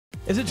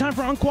Is it time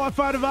for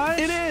Unqualified Advice?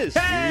 It is.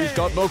 Hey! He's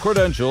got no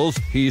credentials.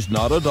 He's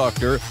not a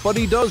doctor, but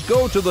he does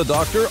go to the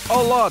doctor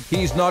a lot.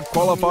 He's not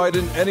qualified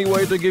in any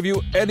way to give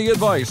you any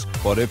advice,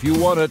 but if you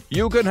want it,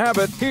 you can have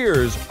it.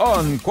 Here's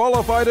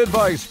Unqualified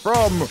Advice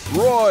from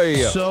Roy.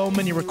 So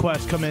many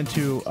requests come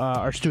into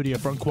our studio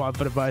for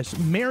Unqualified Advice.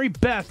 Mary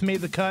Beth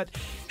made the cut.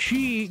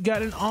 She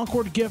got an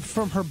awkward gift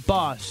from her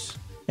boss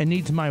and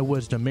needs my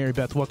wisdom. Mary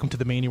Beth, welcome to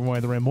the Maney Roy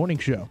and the Ram Morning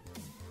Show.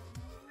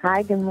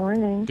 Hi, good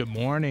morning. Good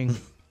morning.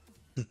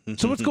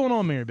 So what's going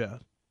on, Mary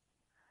Beth?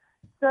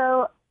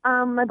 So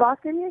my boss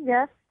gave me a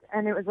gift,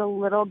 and it was a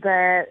little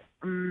bit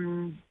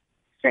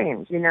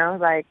strange,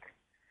 like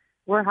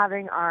we're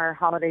having our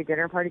holiday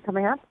dinner party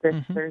coming up this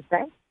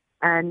Thursday,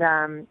 and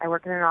I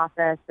work in an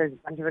office. There's a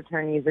bunch of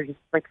attorneys. There's just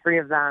like 3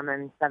 of them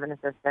and 7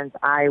 assistants.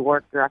 I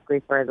work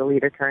directly for the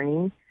lead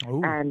attorney,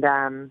 and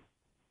I'm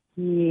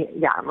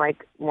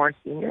like more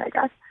senior, I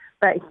guess,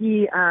 but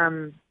he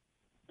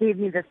gave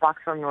me this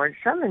box from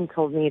Nordstrom and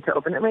told me to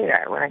open it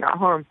later when I got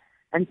home.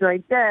 And so I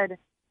did,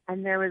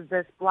 and there was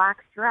this black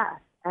dress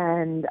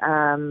and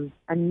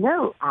a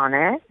note on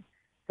it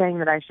saying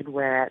that I should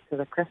wear it to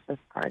the Christmas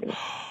party.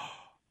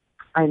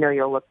 I know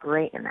you'll look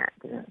great in it,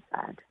 it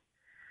said.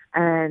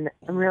 And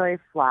I'm really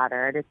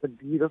flattered. It's a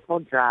beautiful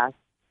dress.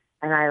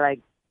 And I,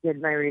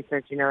 did my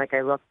research,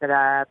 I looked it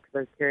up because I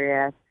was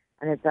curious.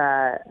 And it's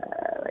a,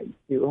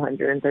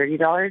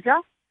 $230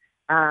 dress.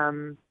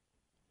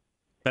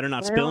 Better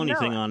not spill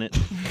anything on it.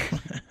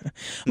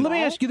 Let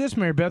me ask you this,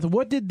 Mary Beth.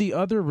 What did the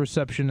other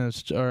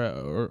receptionist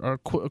or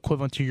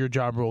equivalent to your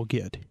job role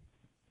get?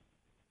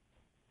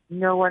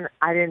 No one.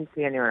 I didn't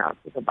see anyone else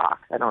with a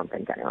box. I don't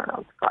think anyone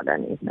else got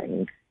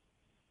anything.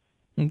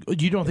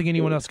 You don't think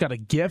anyone else got a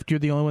gift? You're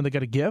the only one that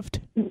got a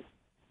gift?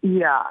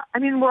 Yeah. I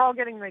mean, we're all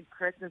getting,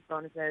 Christmas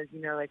bonuses.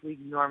 We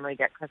normally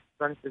get Christmas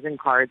bonuses and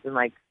cards, and,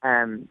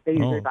 they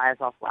usually buy us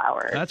all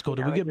flowers. That's cool.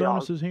 Do we get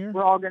bonuses here?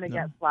 We're all going to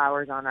get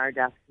flowers on our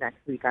desk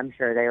next week, I'm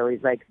sure. They always,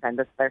 send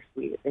us their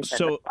sweet. They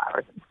send us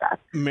flowers and stuff.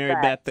 Mary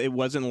Beth, it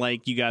wasn't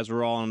like you guys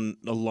were all on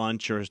a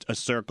lunch or a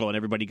circle and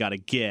everybody got a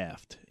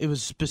gift. It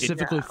was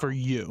specifically for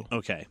you.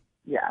 Okay.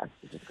 Yeah,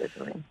 it's just good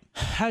for me.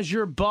 Has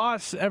your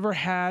boss ever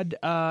had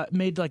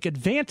made,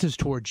 advances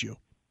towards you?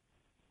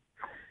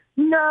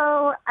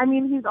 No, I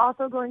mean, he's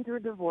also going through a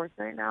divorce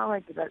right now,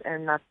 and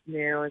that's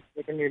new.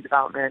 It's a new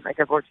development.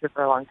 I've worked here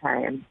for a long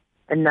time,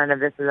 and none of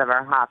this has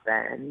ever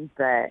happened.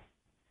 But,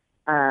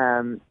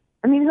 I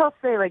mean, he'll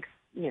say,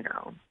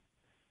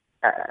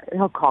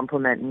 he'll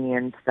compliment me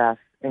and stuff,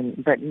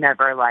 but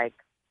never,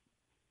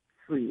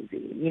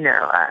 sleazy,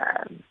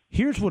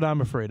 Here's what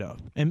I'm afraid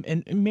of.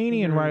 And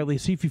Maney and Riley,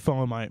 see if you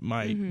follow my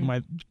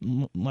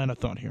line of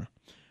thought here.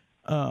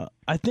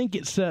 I think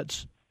it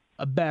sets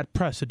a bad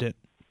precedent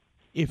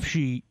if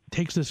she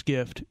takes this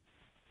gift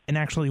and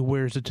actually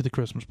wears it to the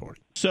Christmas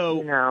party.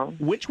 So,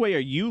 which way are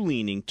you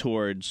leaning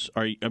towards?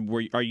 Are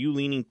you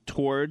leaning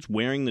towards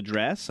wearing the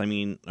dress? I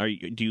mean,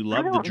 do you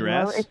love the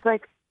dress? Know. It's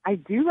I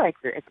do like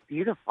it. It's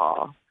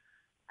beautiful.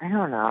 I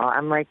don't know.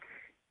 I'm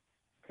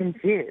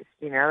confused.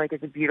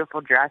 It's a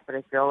beautiful dress, but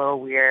I feel a little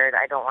weird.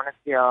 I don't want to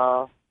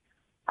feel.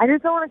 I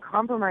just don't want to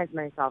compromise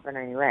myself in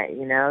any way.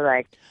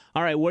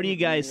 All right. What do you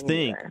guys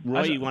think,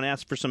 Roy? You want to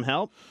ask for some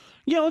help?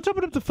 Yeah, let's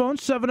open up the phone,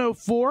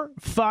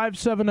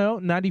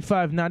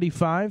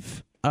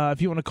 704-570-9595. If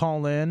you want to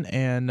call in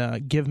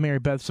and give Mary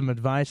Beth some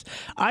advice.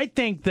 I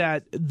think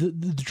that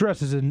the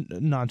dress is a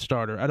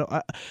non-starter.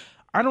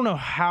 I don't know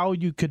how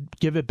you could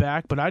give it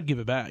back, but I'd give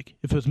it back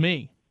if it was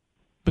me.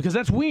 Because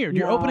that's weird.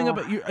 You're opening up.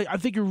 I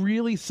think you're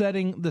really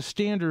setting the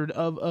standard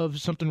of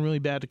something really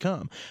bad to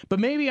come. But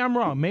maybe I'm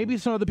wrong. Maybe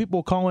some other people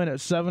will call in at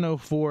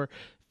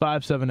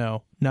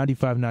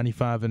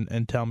 704-570-9595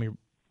 and tell me,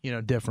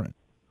 different.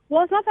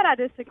 Well, it's not that I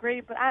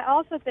disagree, but I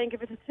also think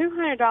if it's a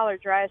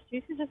 $200 dress,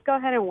 she should just go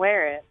ahead and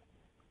wear it,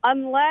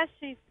 unless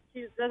she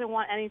doesn't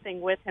want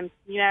anything with him,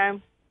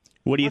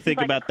 What do you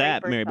think about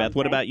that, Mary Beth?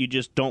 What about you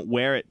just don't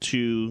wear it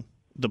to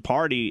the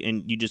party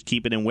and you just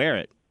keep it and wear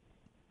it?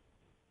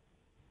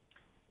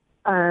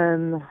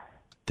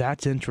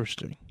 That's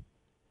interesting.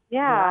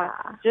 Yeah,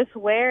 just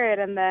wear it,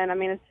 and then,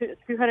 it's a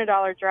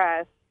 $200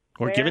 dress.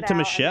 Or give it to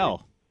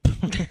Michelle.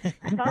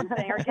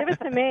 Something, or give it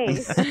to me.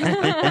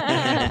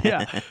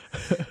 Yeah.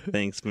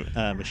 Thanks,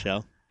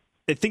 Michelle.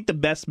 I think the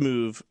best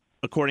move,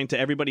 according to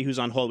everybody who's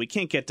on hold, we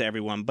can't get to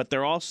everyone, but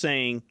they're all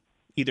saying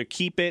either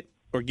keep it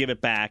or give it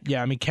back.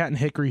 Yeah, Cat and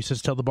Hickory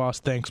says tell the boss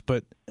thanks,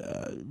 but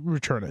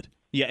return it.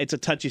 Yeah, it's a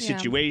touchy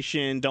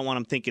situation. Don't want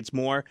him to think it's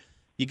more.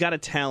 You got to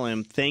tell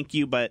him, thank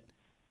you, but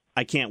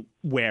I can't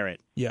wear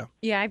it. Yeah.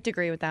 Yeah, I have to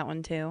agree with that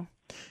one, too.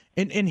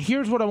 And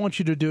here's what I want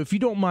you to do, if you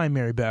don't mind,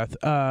 Mary Beth,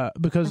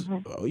 because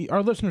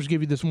our listeners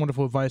give you this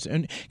wonderful advice.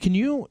 And can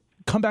you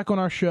come back on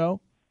our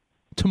show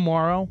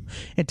tomorrow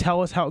and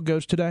tell us how it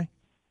goes today?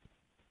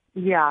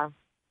 Yeah.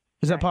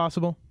 Is that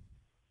possible?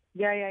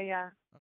 Yeah.